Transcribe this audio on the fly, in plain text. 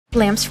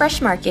Lamb's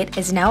Fresh Market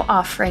is now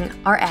offering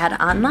our ad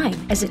online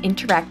as an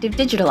interactive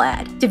digital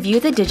ad. To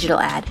view the digital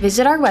ad,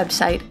 visit our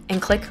website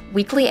and click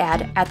Weekly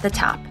Ad at the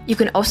top. You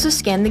can also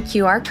scan the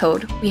QR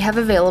code we have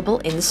available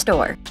in the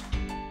store.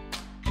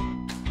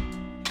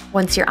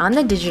 Once you're on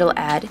the digital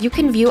ad, you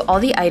can view all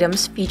the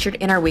items featured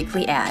in our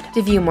weekly ad.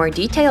 To view more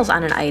details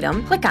on an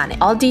item, click on it.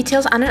 All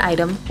details on an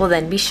item will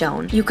then be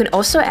shown. You can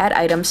also add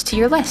items to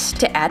your list.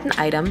 To add an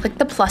item, click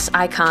the plus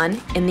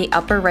icon in the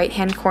upper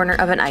right-hand corner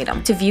of an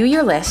item. To view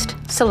your list,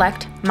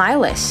 select My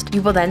List.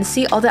 You will then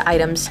see all the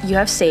items you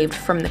have saved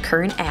from the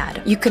current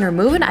ad. You can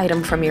remove an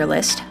item from your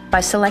list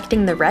by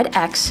selecting the red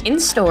X. In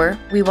store,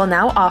 we will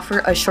now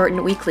offer a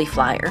shortened weekly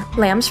flyer.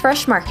 Lamb's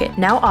Fresh Market,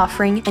 now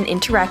offering an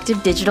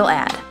interactive digital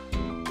ad.